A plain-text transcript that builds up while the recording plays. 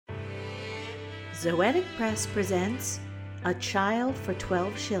Zoetic Press presents A Child for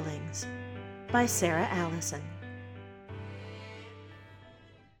 12 Shillings by Sarah Allison.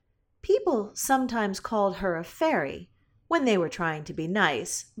 People sometimes called her a fairy when they were trying to be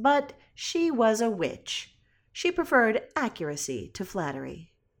nice, but she was a witch. She preferred accuracy to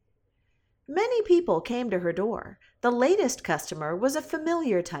flattery. Many people came to her door. The latest customer was a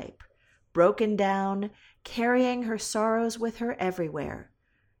familiar type, broken down, carrying her sorrows with her everywhere.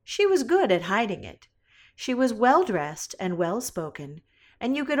 She was good at hiding it. She was well-dressed and well-spoken,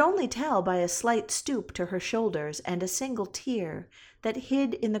 and you could only tell by a slight stoop to her shoulders and a single tear that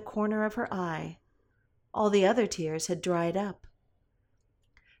hid in the corner of her eye. All the other tears had dried up.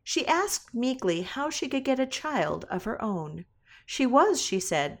 She asked meekly how she could get a child of her own. She was, she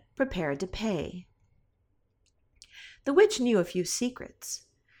said, prepared to pay. The witch knew a few secrets.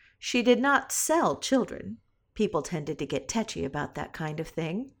 She did not sell children. People tended to get tetchy about that kind of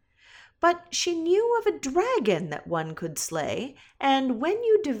thing. But she knew of a dragon that one could slay, and when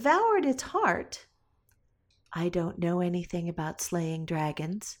you devoured its heart— "I don't know anything about slaying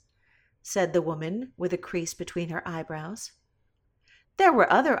dragons," said the woman with a crease between her eyebrows. There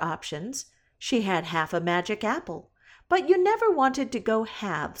were other options. She had half a magic apple, but you never wanted to go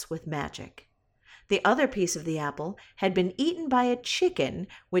halves with magic. The other piece of the apple had been eaten by a chicken,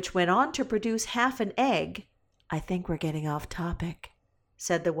 which went on to produce half an egg. "I think we're getting off topic,"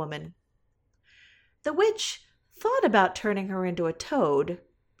 said the woman. The witch thought about turning her into a toad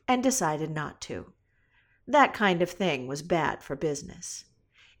and decided not to. That kind of thing was bad for business.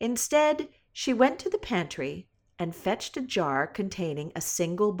 Instead, she went to the pantry and fetched a jar containing a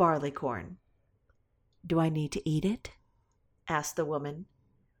single barleycorn. "Do I need to eat it?" asked the woman.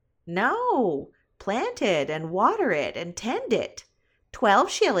 "No, plant it and water it and tend it.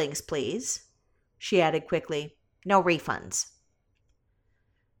 12 shillings, please," she added quickly. "No refunds."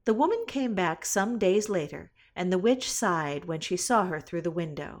 The woman came back some days later, and the witch sighed when she saw her through the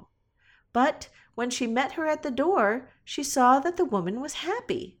window. But when she met her at the door, she saw that the woman was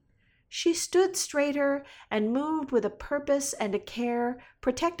happy. She stood straighter and moved with a purpose and a care,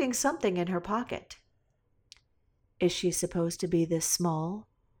 protecting something in her pocket. "Is she supposed to be this small?"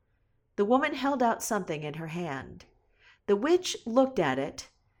 The woman held out something in her hand. The witch looked at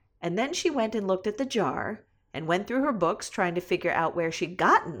it, and then she went and looked at the jar, and went through her books trying to figure out where she'd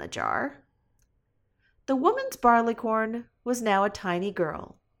gotten the jar. The woman's barleycorn was now a tiny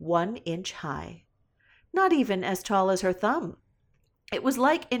girl, 1 inch high, not even as tall as her thumb. It was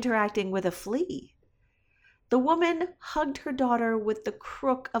like interacting with a flea. The woman hugged her daughter with the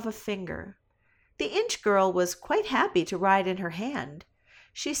crook of a finger. The inch girl was quite happy to ride in her hand.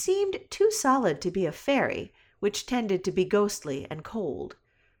 She seemed too solid to be a fairy, which tended to be ghostly and cold.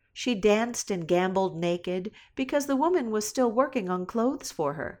 She danced and gambled naked because the woman was still working on clothes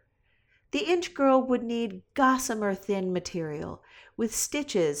for her. The inch girl would need gossamer thin material with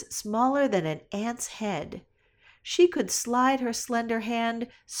stitches smaller than an ant's head. She could slide her slender hand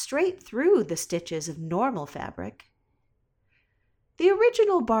straight through the stitches of normal fabric. The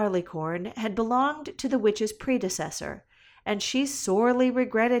original barleycorn had belonged to the witch's predecessor, and she sorely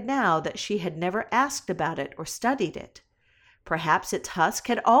regretted now that she had never asked about it or studied it. Perhaps its husk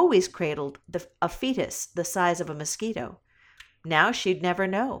had always cradled a fetus the size of a mosquito. Now she'd never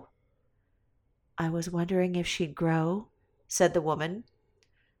know. "I was wondering if she'd grow," said the woman.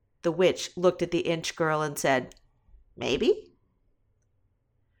 The witch looked at the inch girl and said, "Maybe."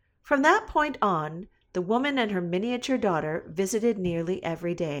 From that point on, the woman and her miniature daughter visited nearly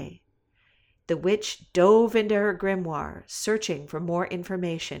every day. The witch dove into her grimoire, searching for more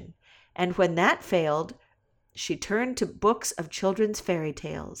information, and when that failed, she turned to books of children's fairy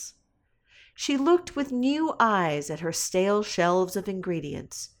tales. She looked with new eyes at her stale shelves of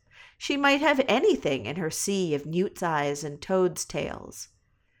ingredients. She might have anything in her sea of newt's eyes and toad's tails.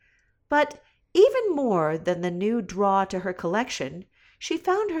 But even more than the new draw to her collection, she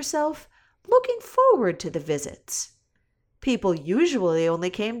found herself looking forward to the visits. People usually only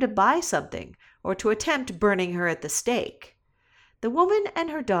came to buy something or to attempt burning her at the stake. The woman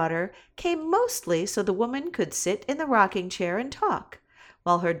and her daughter came mostly so the woman could sit in the rocking chair and talk,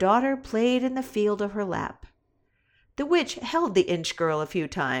 while her daughter played in the field of her lap. The witch held the inch girl a few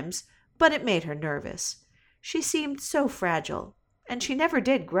times, but it made her nervous. She seemed so fragile, and she never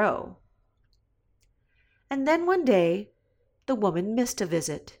did grow. And then one day, the woman missed a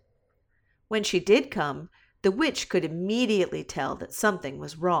visit. When she did come, the witch could immediately tell that something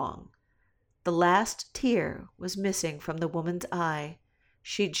was wrong. The last tear was missing from the woman's eye.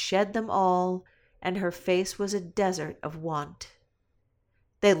 She'd shed them all, and her face was a desert of want.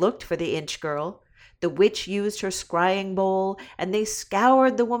 They looked for the inch girl, The witch used her scrying bowl, and they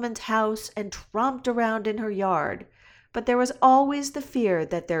scoured the woman's house and tromped around in her yard. But there was always the fear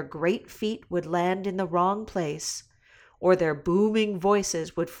that their great feet would land in the wrong place, or their booming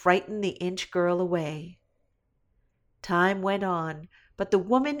voices would frighten the inch girl away. Time went on, but the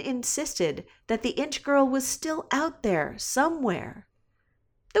woman insisted that the inch girl was still out there somewhere.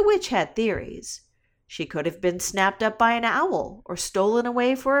 The witch had theories. She could have been snapped up by an owl or stolen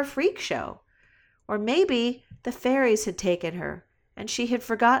away for a freak show. Or maybe the fairies had taken her and she had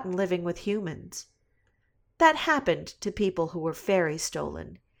forgotten living with humans. That happened to people who were fairy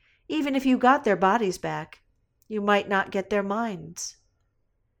stolen. Even if you got their bodies back, you might not get their minds.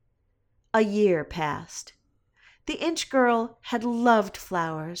 A year passed. The inch girl had loved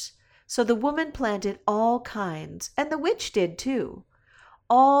flowers, so the woman planted all kinds, and the witch did too,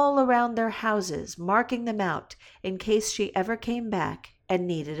 all around their houses, marking them out in case she ever came back and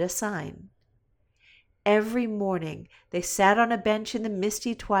needed a sign. Every morning they sat on a bench in the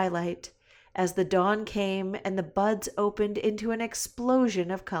misty twilight as the dawn came and the buds opened into an explosion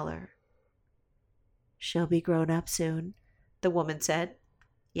of color. "She'll be grown up soon," the woman said.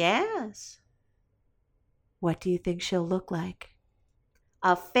 "Yes." "What do you think she'll look like?"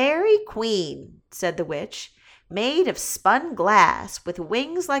 "A fairy queen," said the witch, "made of spun glass, with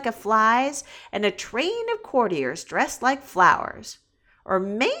wings like a fly's and a train of courtiers dressed like flowers. Or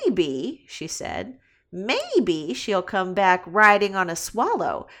maybe," she said, "maybe she'll come back riding on a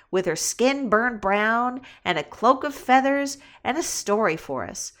swallow with her skin burned brown and a cloak of feathers and a story for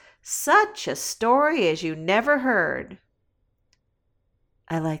us. Such a story as you never heard."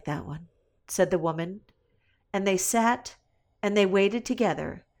 "I like that one," said the woman, and they sat and they waited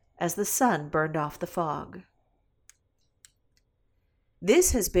together as the sun burned off the fog.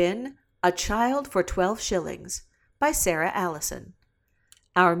 This has been A Child for 12 Shillings by Sarah Allison.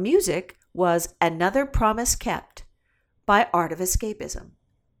 Our music was Another Promise Kept by Art of Escapism.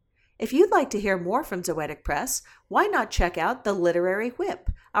 If you'd like to hear more from Zoetic Press, why not check out The Literary Whip,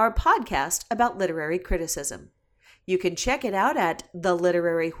 our podcast about literary criticism. You can check it out at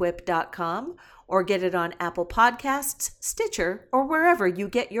theliterarywhip.com or get it on Apple Podcasts, Stitcher, or wherever you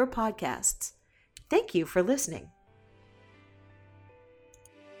get your podcasts. Thank you for listening.